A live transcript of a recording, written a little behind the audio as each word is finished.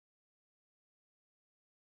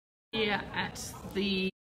Here at the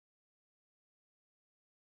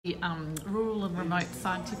Rural and Remote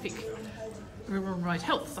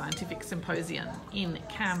Health Scientific Symposium in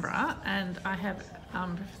Canberra, and I have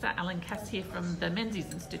Professor Alan Cass here from the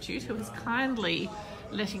Menzies Institute, who is kindly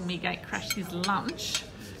letting me gate crash his lunch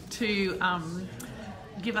to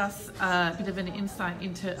give us a bit of an insight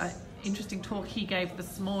into an interesting talk he gave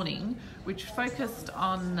this morning, which focused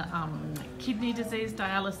on kidney disease,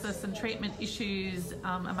 dialysis and treatment issues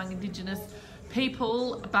among Indigenous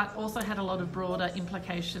people, but also had a lot of broader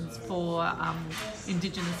implications for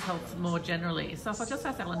Indigenous health more generally. So if I just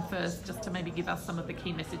ask Alan first, just to maybe give us some of the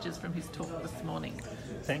key messages from his talk this morning.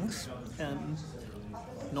 Thanks.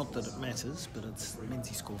 Not that it matters, but it's the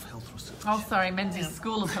Menzies School of Health Research. Oh, sorry, Menzies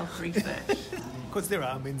School of Health Research. Of course, there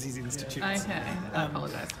are Menzies institutes. Okay, I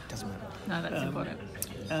apologise. Doesn't matter. No, that's important.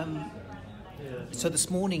 So this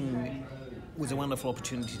morning was a wonderful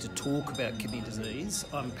opportunity to talk about kidney disease.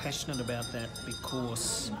 I'm passionate about that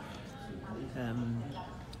because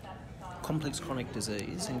complex chronic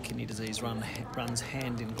disease and kidney disease runs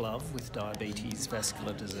hand in glove with diabetes,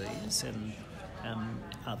 vascular disease and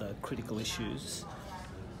other critical issues.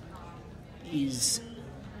 Is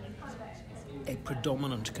a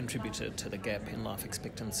predominant contributor to the gap in life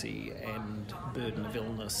expectancy and burden of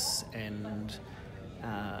illness and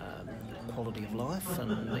quality of life,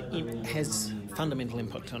 and it has fundamental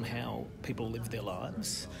impact on how people live their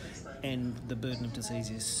lives. And the burden of disease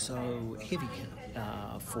is so heavy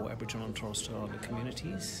for Aboriginal and Torres Strait Islander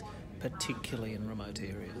communities, particularly in remote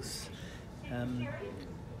areas.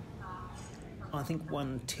 I think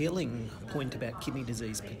one telling point about kidney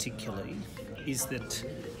disease particularly is that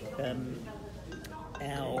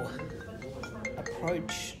our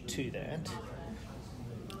approach to that,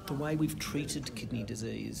 the way we've treated kidney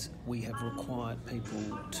disease, we have required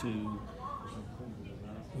people to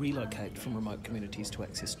relocate from remote communities to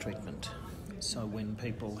access treatment. So when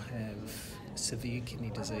people have severe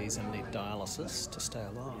kidney disease and need dialysis to stay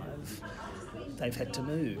alive, they've had to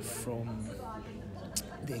move from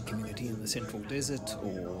their community in the Central Desert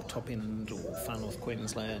or Top End or Far North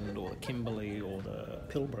Queensland or the Kimberley or the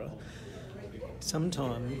Pilbara,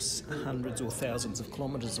 sometimes hundreds or thousands of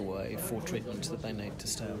kilometres away for treatment that they need to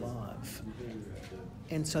stay alive.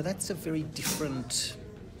 And so that's a very different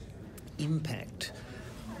impact.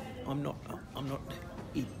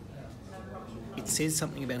 It says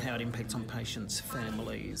something about how it impacts on patients,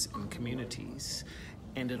 families and communities,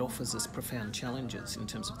 and it offers us profound challenges in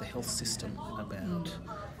terms of the health system about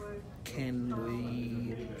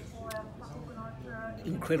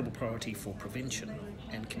incredible priority for prevention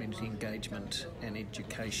and community engagement and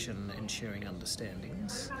education and sharing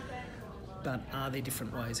understandings. But are there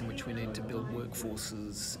different ways in which we need to build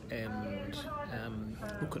workforces and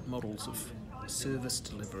look at models of service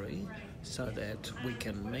delivery so that we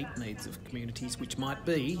can meet needs of communities, which might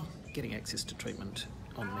be getting access to treatment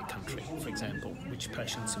on their country, for example, which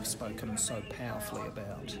patients have spoken so powerfully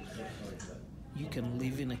about. You can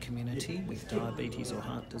live in a community with diabetes or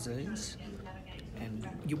heart disease, and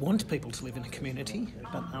you want people to live in a community,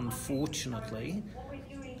 but unfortunately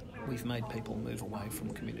we've made people move away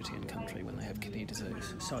from community and country when they have kidney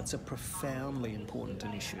disease. So it's a profoundly important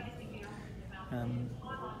issue.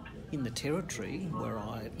 In the Territory where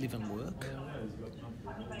I live and work,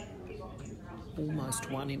 almost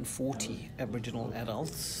 1 in 40 Aboriginal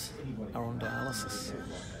adults are on dialysis.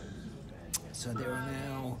 So there are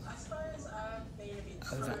now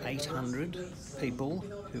over 800 people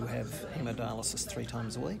who have hemodialysis 3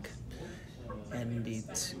 times a week, and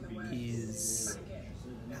it is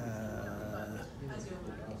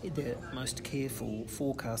the most careful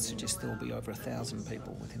forecasts suggest there will be over 1,000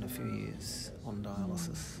 people within a few years on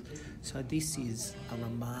dialysis. So this is a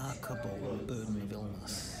remarkable burden of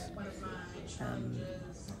illness.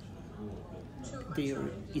 There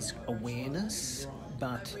is awareness,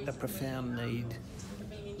 but a profound need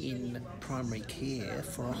in primary care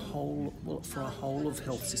for a whole of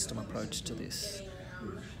health system approach to this,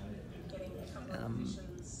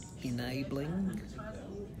 enabling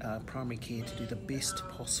primary care to do the best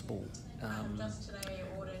possible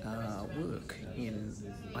work in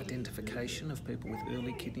identification of people with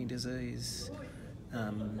early kidney disease,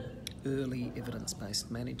 early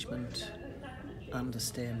evidence-based management,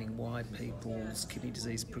 understanding why people's kidney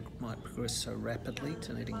disease might progress so rapidly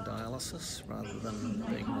to needing dialysis rather than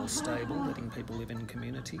being more stable, letting people live in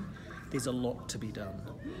community. There's a lot to be done.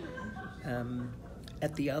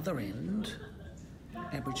 At the other end,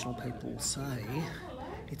 Aboriginal people say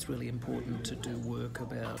it's really important to do work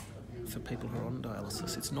for people who are on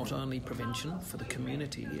dialysis. It's not only prevention for the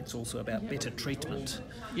community, it's also about better treatment,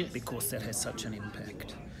 because that has such an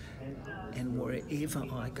impact. And wherever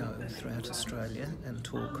I go throughout Australia and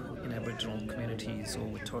talk in Aboriginal communities or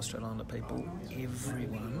with Torres Strait Islander people,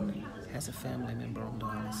 everyone has a family member on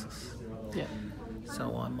dialysis. Yeah.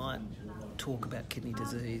 So I might talk about kidney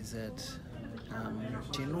disease at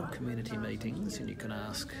general community meetings, and you can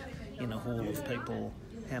ask in a hall of people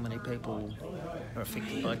how many people are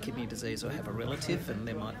affected by kidney disease or have a relative, and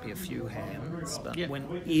there might be a few hands, but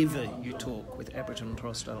whenever you talk with Aboriginal and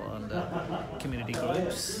Torres Strait Islander community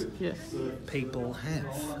groups, people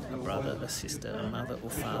have a brother, a sister, a mother or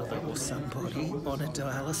father or somebody on a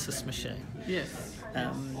dialysis machine. Yes.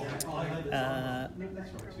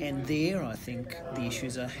 And there I think the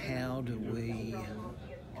issues are, how do we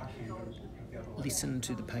listen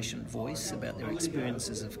to the patient voice about their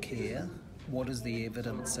experiences of care? What is the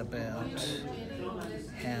evidence about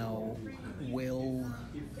how well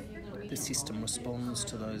the system responds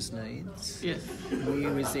to those needs? Yes.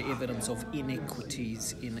 Where is there evidence of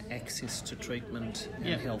inequities in access to treatment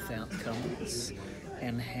and health outcomes?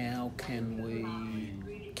 And how can we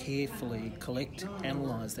carefully collect,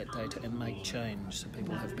 analyse that data and make change so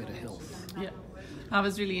people have better health? Yeah. I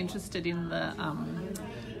was really interested in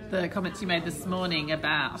the comments you made this morning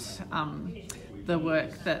about the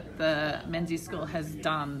work that the Menzies School has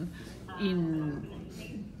done in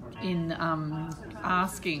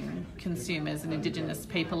asking consumers and Indigenous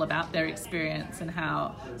people about their experience, and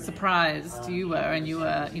how surprised you were, and you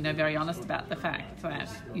were, very honest about the fact that,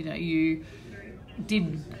 you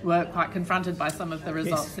were quite confronted by some of the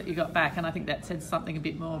results that you got back. And I think that said something a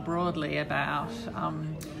bit more broadly about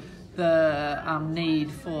the need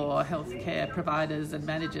for healthcare providers and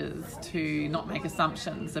managers to not make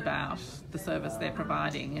assumptions about the service they're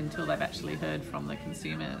providing until they've actually heard from the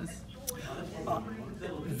consumers.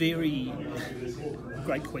 Very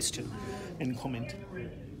great question and comment.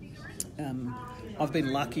 I've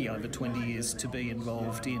been lucky over 20 years to be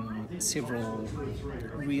involved in several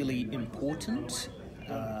really important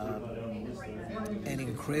and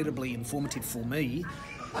incredibly informative for me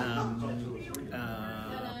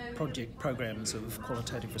programs of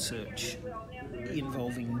qualitative research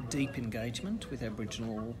involving deep engagement with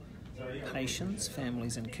Aboriginal patients,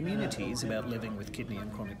 families and communities about living with kidney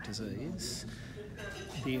and chronic disease,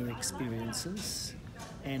 their experiences,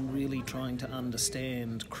 and really trying to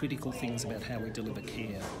understand critical things about how we deliver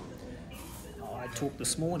care. I talked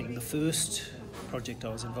this morning, the first project I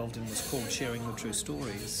was involved in was called Sharing the True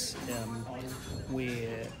Stories,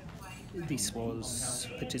 where this was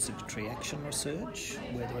participatory action research,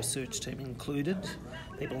 where the research team included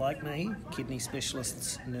people like me, kidney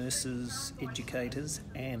specialists, nurses, educators,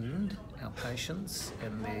 and our patients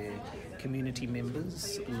and their community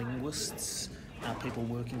members, linguists, people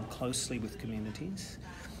working closely with communities.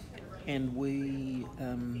 And we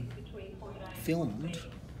filmed,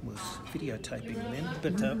 was videotaping then,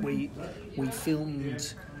 but we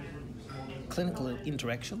filmed clinical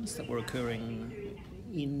interactions that were occurring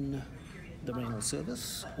in the renal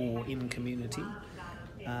service or in community,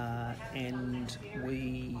 and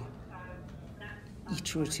we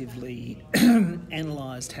iteratively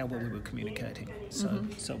analysed how well we were communicating.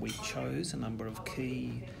 So we chose a number of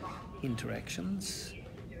key interactions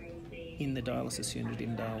in the dialysis unit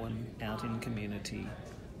in Darwin, out in community,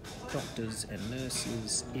 doctors and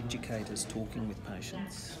nurses, educators talking with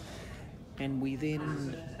patients. And we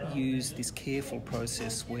then used this careful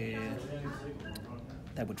process where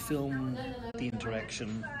they would film the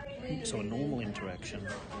interaction, so a normal interaction,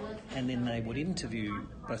 and then they would interview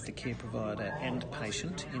both the care provider and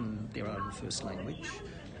patient in their own first language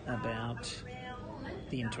about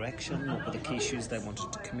the interaction, what were the key issues they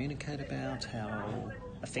wanted to communicate about, how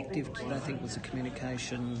effective did they think was the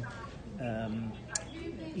communication,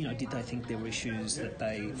 did they think there were issues that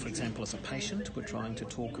they, for example, as a patient, were trying to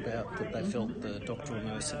talk about that they felt the doctor or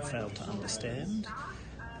nurse had failed to understand.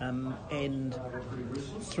 And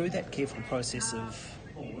through that careful process of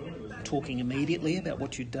talking immediately about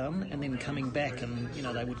what you'd done and then coming back and,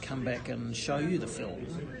 they would come back and show you the film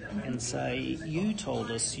and say, you told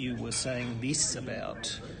us you were saying this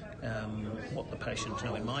about what the patient,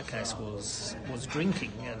 in my case, was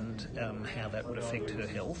drinking and how that would affect her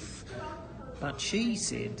health. But she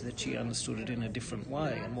said that she understood it in a different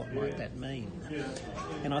way, and what might that mean?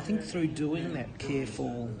 And I think through doing that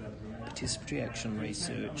careful participatory action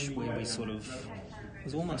research, where we sort of, it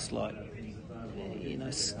was almost like,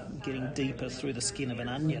 getting deeper through the skin of an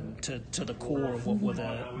onion to the core of what were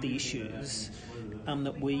the issues,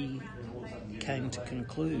 that we came to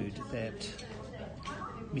conclude that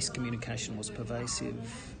miscommunication was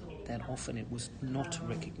pervasive, that often it was not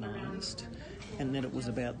recognised, and that it was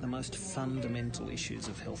about the most fundamental issues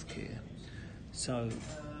of healthcare. So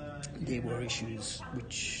there were issues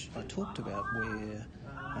which I talked about, where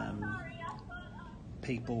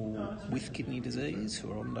people with kidney disease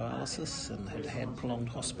who are on dialysis and had had prolonged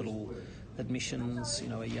hospital admissions,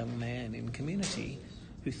 a young man in community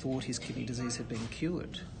who thought his kidney disease had been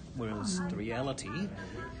cured, whereas the reality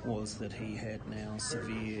was that he had now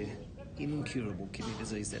severe incurable kidney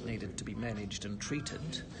disease that needed to be managed and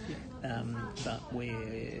treated, but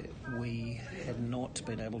where we had not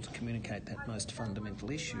been able to communicate that most fundamental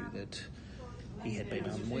issue, that he had been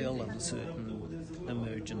unwell and certain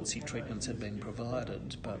emergency treatments had been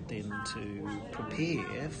provided, but then to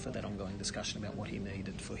prepare for that ongoing discussion about what he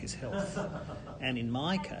needed for his health. And in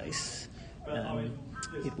my case,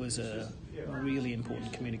 it was a really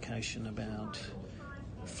important communication about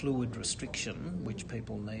fluid restriction, which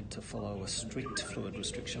people need to follow a strict fluid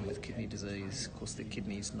restriction with kidney disease. Of course, the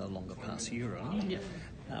kidneys no longer pass urine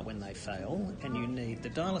when they fail, and you need the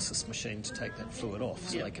dialysis machine to take that fluid off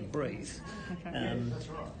so they can breathe. And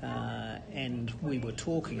we were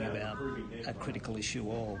talking about a critical issue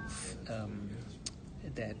of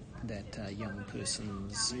that young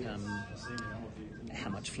person's how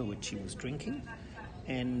much fluid she was drinking,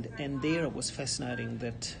 and there it was fascinating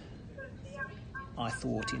that I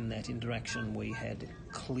thought in that interaction we had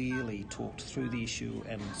clearly talked through the issue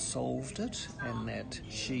and solved it, and that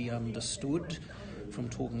she understood from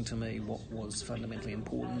talking to me what was fundamentally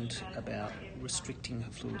important about restricting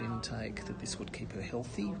her fluid intake, that this would keep her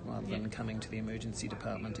healthy rather than coming to the emergency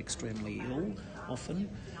department extremely ill often.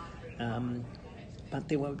 But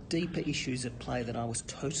there were deeper issues at play that I was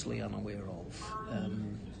totally unaware of.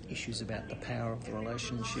 Issues about the power of the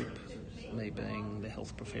relationship, me being the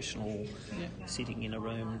health professional, sitting in a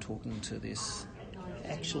room talking to this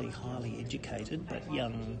actually highly educated but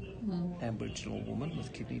young Aboriginal woman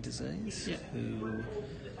with kidney disease who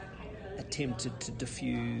attempted to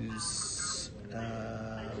diffuse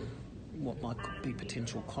what might be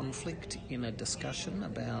potential conflict in a discussion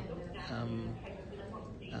about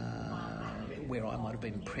where I might have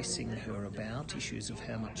been pressing her about issues of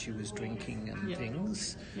how much she was drinking and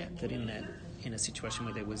things, that in a situation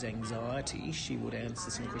where there was anxiety, she would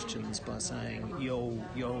answer some questions by saying yo,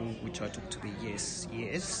 which I took to be yes,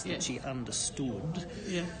 that she understood.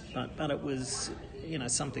 But it was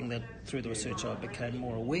something that through the research I became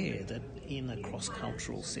more aware that in a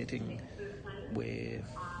cross-cultural setting where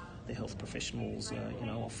the health professionals are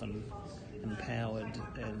often empowered,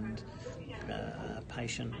 and a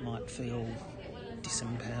patient might feel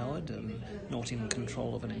disempowered and not in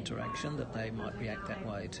control of an interaction, that they might react that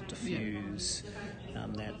way to diffuse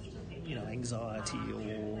that anxiety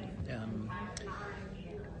or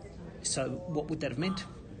so what would that have meant?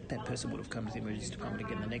 That person would have come to the emergency department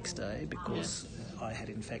again the next day because I had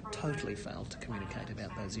in fact totally failed to communicate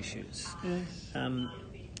about those issues.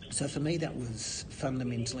 So for me that was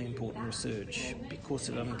fundamentally important research because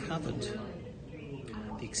it uncovered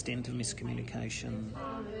the extent of miscommunication.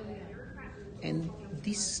 And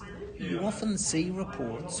this, you often see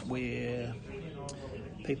reports where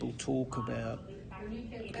people talk about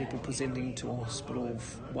people presenting to a hospital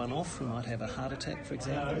one-off who might have a heart attack, for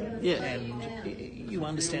example, and you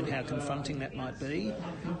understand how confronting that might be,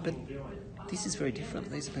 but this is very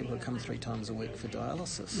different. These are people who come 3 times a week for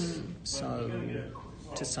dialysis, so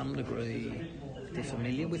to some degree they're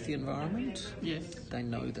familiar with the environment, they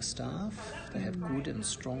know the staff, they have good and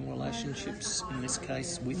strong relationships, in this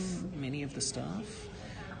case with many of the staff,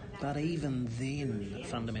 but even then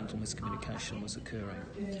fundamental miscommunication was occurring.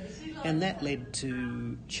 And that led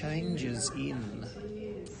to changes in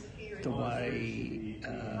the way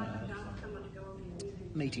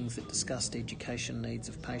meetings that discussed education needs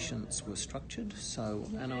of patients were structured. So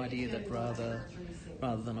an idea that rather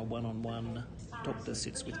than a one-on-one doctor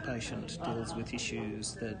sits with patient, deals with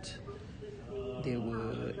issues, that there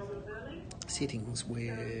were settings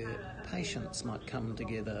where patients might come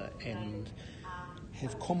together and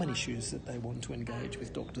have common issues that they want to engage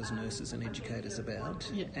with doctors, nurses and educators about,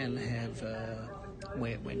 and have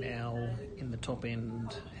we're now in the top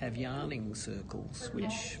end have yarning circles,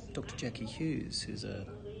 which Dr. Jackie Hughes, who's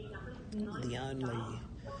the only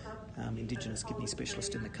Indigenous kidney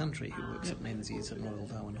specialist in the country who works at Menzies and Royal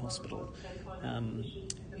Darwin Hospital,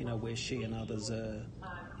 where she and others are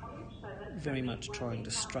very much trying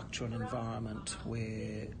to structure an environment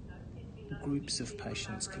where groups of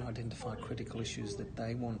patients can identify critical issues that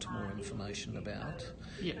they want more information about,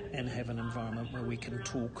 and have an environment where we can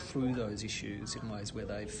talk through those issues in ways where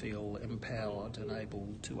they feel empowered and able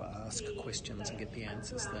to ask questions and get the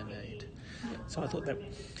answers they need. So I thought that,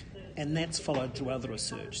 and that's followed through other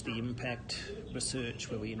research, the impact research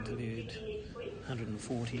where we interviewed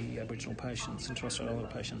 140 Aboriginal patients and Torres Strait Islander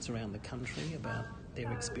patients around the country about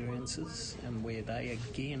their experiences, and where they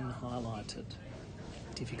again highlighted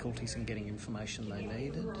difficulties in getting information they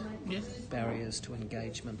needed, Yes. barriers to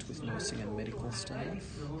engagement with nursing and medical staff,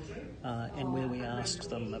 and where we asked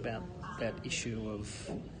them about that issue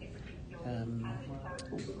of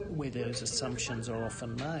where those assumptions are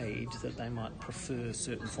often made that they might prefer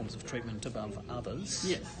certain forms of treatment above others,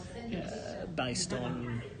 Yes. Yes. based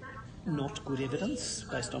on not good evidence,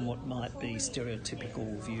 based on what might be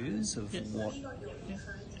stereotypical views of Yes. what Yes.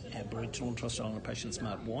 Aboriginal and Torres Strait Islander patients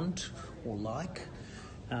might want or like.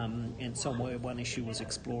 And somewhere one issue was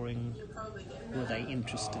exploring, were they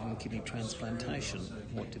interested in kidney transplantation?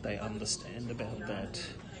 What did they understand about that?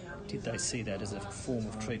 Did they see that as a form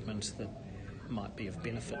of treatment that might be of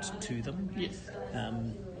benefit to them? Yes.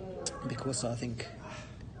 Because I think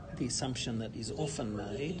the assumption that is often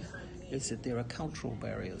made is that there are cultural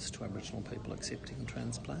barriers to Aboriginal people accepting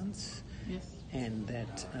transplants. Yes. And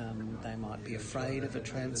that they might be afraid of a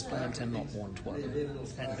transplant and not want one,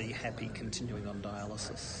 and be happy continuing on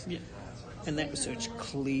dialysis. Yeah. And that research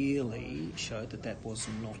clearly showed that that was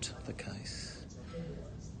not the case.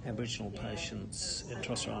 Aboriginal patients and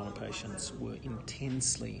Torres Strait Islander patients were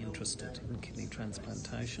intensely interested in kidney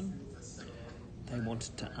transplantation. They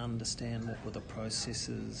wanted to understand what were the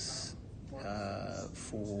processes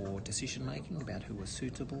for decision making about who was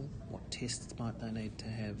suitable, what tests might they need to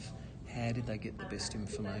have, how did they get the best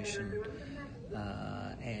information,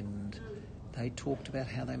 and they talked about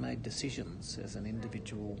how they made decisions as an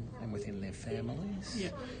individual and within their families. Yeah.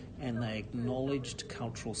 And they acknowledged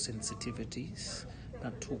cultural sensitivities,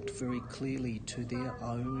 but talked very clearly to their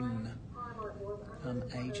own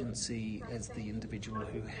agency as the individual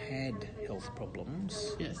who had health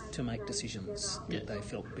problems. Yes. To make decisions that they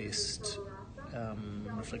felt best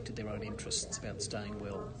reflected their own interests about staying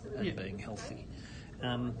well and being healthy.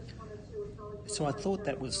 So I thought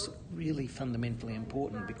that was really fundamentally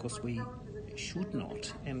important, because we should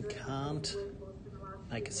not and can't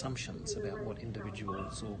make assumptions about what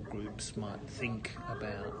individuals or groups might think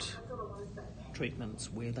about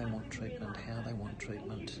treatments, where they want treatment, how they want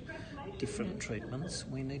treatment, different treatments.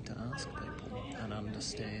 We need to ask people and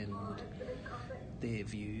understand their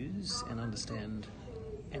views and understand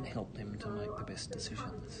and help them to make the best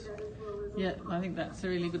decisions. Yeah, I think that's a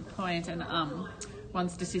really good point. And one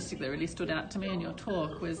statistic that really stood out to me in your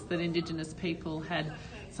talk was that Indigenous people had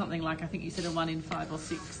something like, I think you said, a 1 in 5 or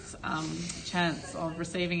 6 chance of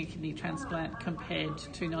receiving a kidney transplant compared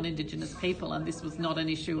to non-Indigenous people. And this was not an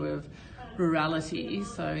issue of rurality,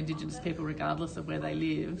 so Indigenous people, regardless of where they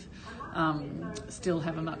live, still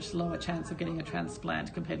have a much lower chance of getting a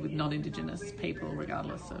transplant compared with non-Indigenous people,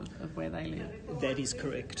 regardless of where they live. That is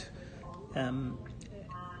correct.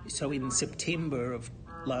 So in September of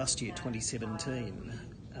last year, 2017,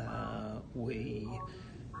 we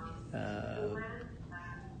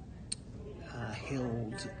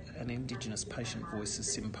held an Indigenous Patient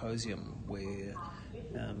Voices Symposium where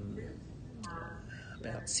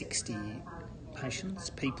about 60 patients,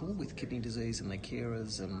 people with kidney disease and their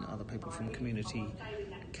carers and other people from the community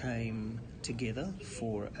came together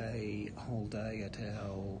for a whole day at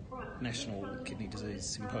our National Kidney Disease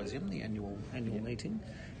Symposium, the annual meeting,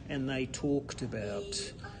 and they talked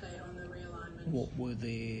about what were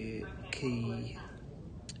their key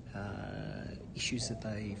issues that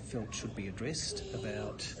they felt should be addressed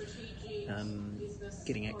about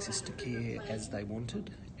getting access to care as they wanted,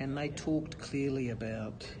 and they talked clearly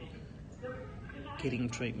about getting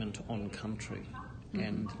treatment on country,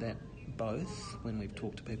 and that both, when we've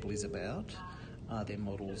talked to people, is about are there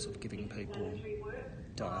models of giving people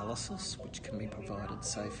dialysis which can be provided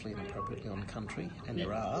safely and appropriately on country, and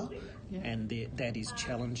there are, and that is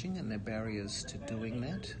challenging, and there are barriers to doing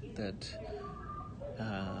that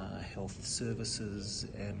health services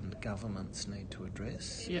and governments need to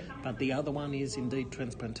address. But the other one is indeed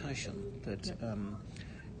transplantation, that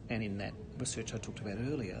and in that research I talked about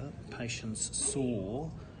earlier, patients saw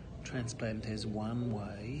transplant as one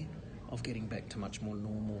way of getting back to much more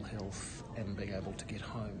normal health and being able to get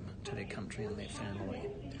home to their country and their family.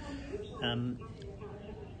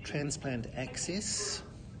 Transplant access.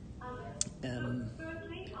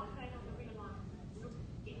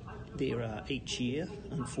 There are each year,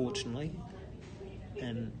 unfortunately,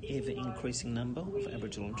 an ever-increasing number of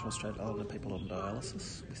Aboriginal and Torres Strait Islander people on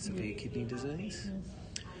dialysis with severe kidney disease.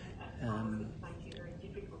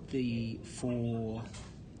 For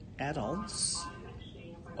adults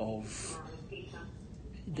of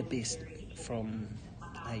the best from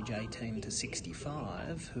age 18 to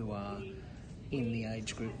 65 who are in the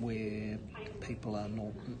age group where people are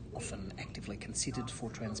not often actively considered for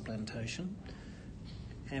transplantation,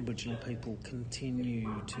 Aboriginal people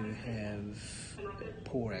continue to have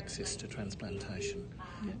poor access to transplantation.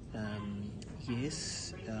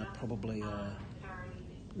 Yes, probably a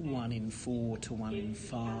 1 in 4 to 1 in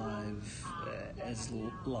 5 as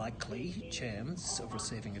likely chance of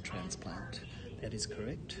receiving a transplant. That is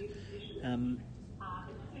correct.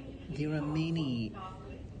 There are many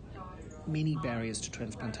barriers to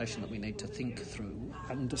transplantation that we need to think through,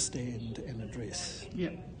 understand and address.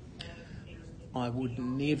 I would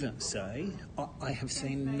never say, I have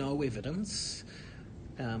seen no evidence,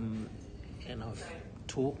 and I've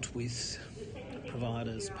talked with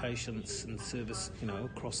providers, patients and service,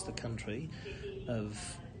 across the country of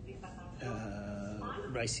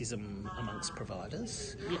racism amongst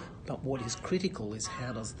providers. But what is critical is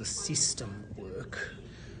how does the system work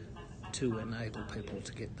to enable people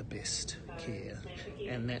to get the best care.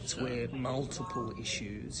 And that's where multiple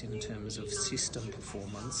issues in terms of system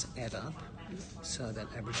performance add up so that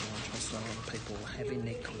Aboriginal and Torres Strait Islander people have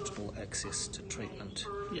inequitable access to treatment.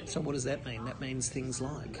 So what does that mean? That means things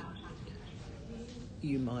like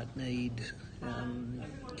you might need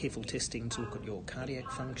careful testing to look at your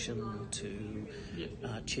cardiac function, to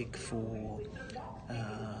check for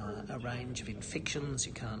a range of infections.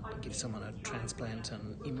 You can't give someone a transplant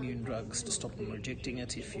and immune drugs to stop them rejecting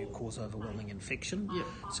it if you cause overwhelming infection.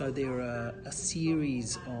 So there are a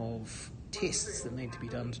series of tests that need to be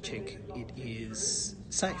done to check it is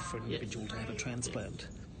safe for an individual to have a transplant.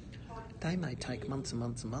 They may take months and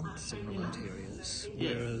months and months in remote areas,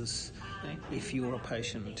 whereas if you're a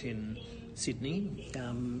patient in Sydney,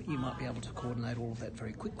 you might be able to coordinate all of that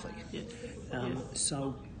very quickly.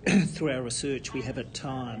 So through our research, we have at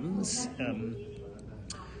times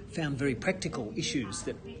found very practical issues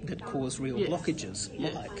that cause real blockages,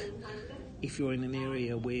 like if you're in an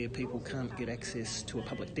area where people can't get access to a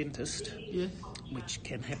public dentist, which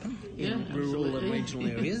can happen in rural and regional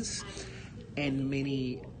areas, and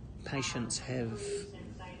many patients have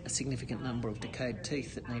a significant number of decayed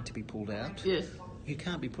teeth that need to be pulled out. You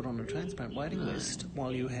can't be put on a transplant waiting list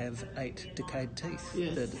while you have 8 decayed teeth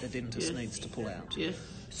that a dentist needs to pull out.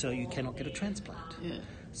 So you cannot get a transplant.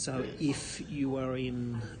 So if you are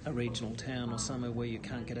in a regional town or somewhere where you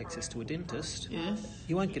can't get access to a dentist,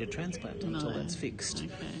 you won't get a transplant until that's fixed.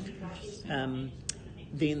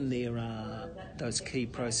 Then there are those key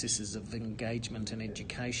processes of engagement and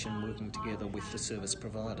education working together with the service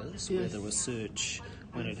providers, where the research,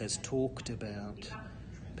 when it has talked about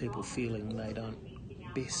people feeling they don't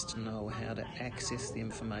best know how to access the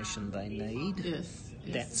information they need,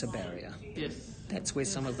 that's a barrier. That's where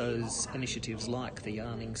some of those initiatives like the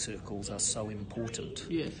yarning circles are so important.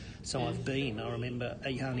 So I remember a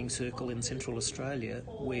yarning circle in Central Australia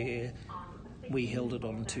where we held it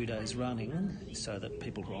on 2 days running so that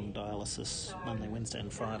people who were on dialysis Monday, Wednesday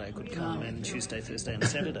and Friday could come, and Tuesday, Thursday and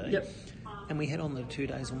Saturday. And we had on the 2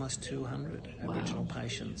 days almost 200 Aboriginal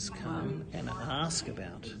patients come and ask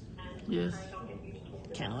about,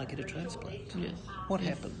 can I get a transplant? What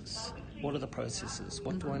happens? What are the processes?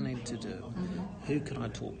 What do I need to do? Who can I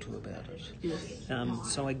talk to about it?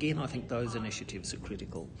 So again, I think those initiatives are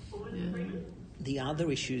critical. The other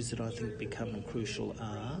issues that I think become crucial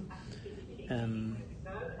are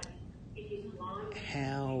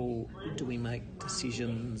how do we make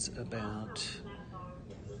decisions about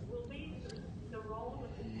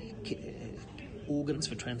organs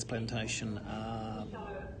for transplantation are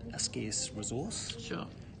a scarce resource.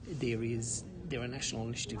 There are national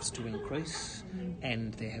initiatives to increase,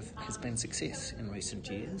 and there has been success in recent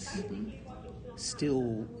years.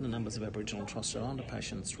 Still, the numbers of Aboriginal and Torres Strait Islander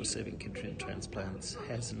patients receiving kidney transplants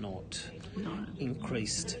has not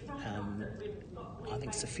increased, I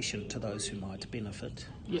think, sufficient to those who might benefit.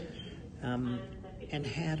 And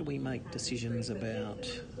how do we make decisions about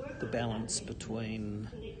the balance between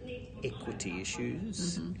equity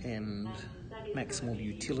issues and maximal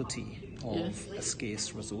utility of a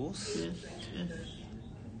scarce resource?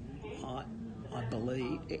 I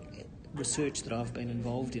believe research that I've been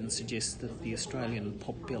involved in suggests that the Australian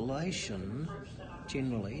population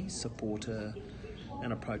generally support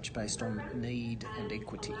an approach based on need and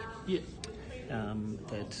equity.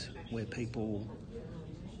 That where people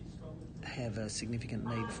have a significant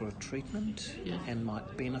need for a treatment and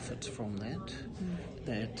might benefit from that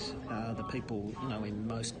the people in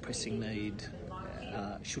most pressing need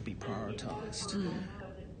should be prioritised.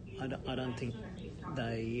 I don't think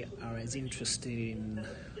they are as interested in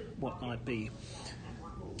what might be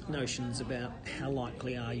notions about how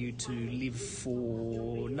likely are you to live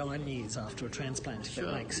for 9 years after a transplant, if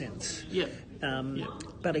that makes sense.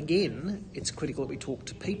 But again, it's critical that we talk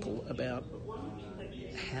to people about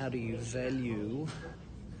how do you value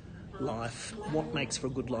life, what makes for a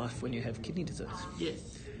good life when you have kidney disease. Yes,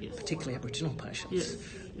 yes. Particularly Aboriginal patients, Yes.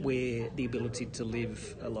 where the ability to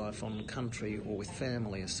live a life on country or with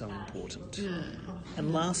family is so important. Yeah.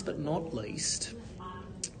 And last but not least,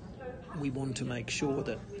 we want to make sure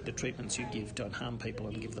that the treatments you give don't harm people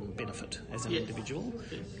and give them benefit as an individual.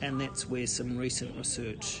 Yes. And that's where some recent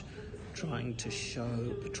research trying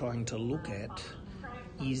to look at,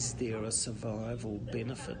 is there a survival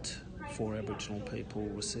benefit for Aboriginal people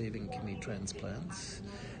receiving kidney transplants?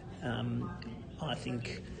 I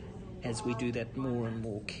think as we do that more and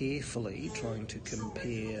more carefully, trying to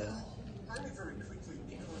compare,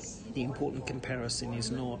 the important comparison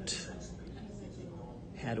is not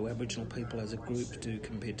how do Aboriginal people as a group do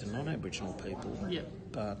compared to non-Aboriginal people,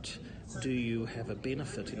 but do you have a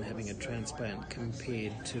benefit in having a transplant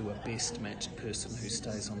compared to a best matched person who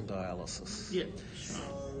stays on dialysis? Yeah, sure.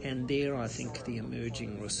 And there I think the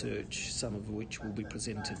emerging research, some of which will be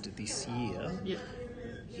presented this year,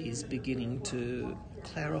 is beginning to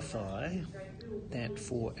clarify that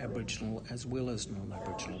for Aboriginal as well as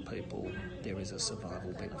non-Aboriginal people there is a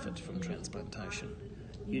survival benefit from transplantation.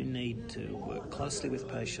 You need to work closely with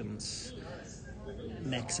patients,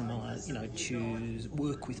 maximise,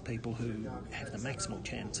 work with people who have the maximal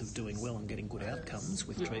chance of doing well and getting good outcomes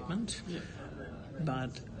with treatment.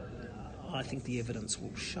 But I think the evidence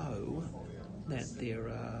will show that there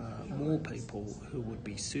are more people who would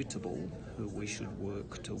be suitable, who we should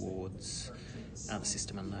work towards the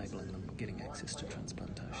system enabling them getting access to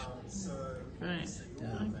transplantation. Right.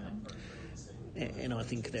 And I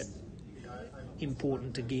think that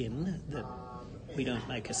important again that we don't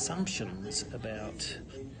make assumptions about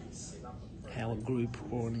how a group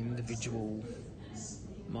or an individual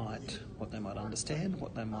what they might understand,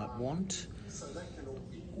 what they might want,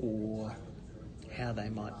 or how they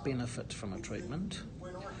might benefit from a treatment,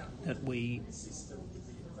 that we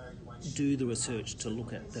do the research to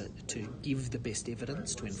look at to give the best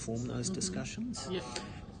evidence to inform those discussions,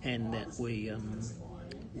 and that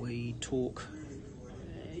we talk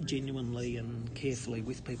genuinely and carefully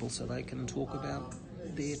with people so they can talk about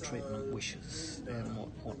their treatment wishes and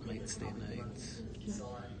what meets their needs.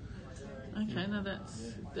 Okay, no,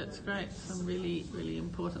 that's great. Some really, really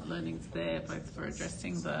important learnings there, both for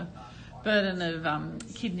addressing the burden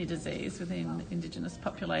of kidney disease within Indigenous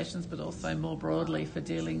populations, but also more broadly for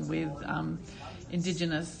dealing with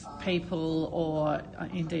Indigenous people or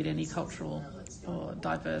indeed any cultural or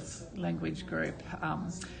diverse language group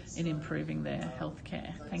in improving their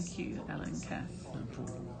healthcare. Thank you, Alan Cass. No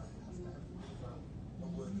problem.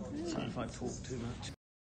 Sorry if I talk too much.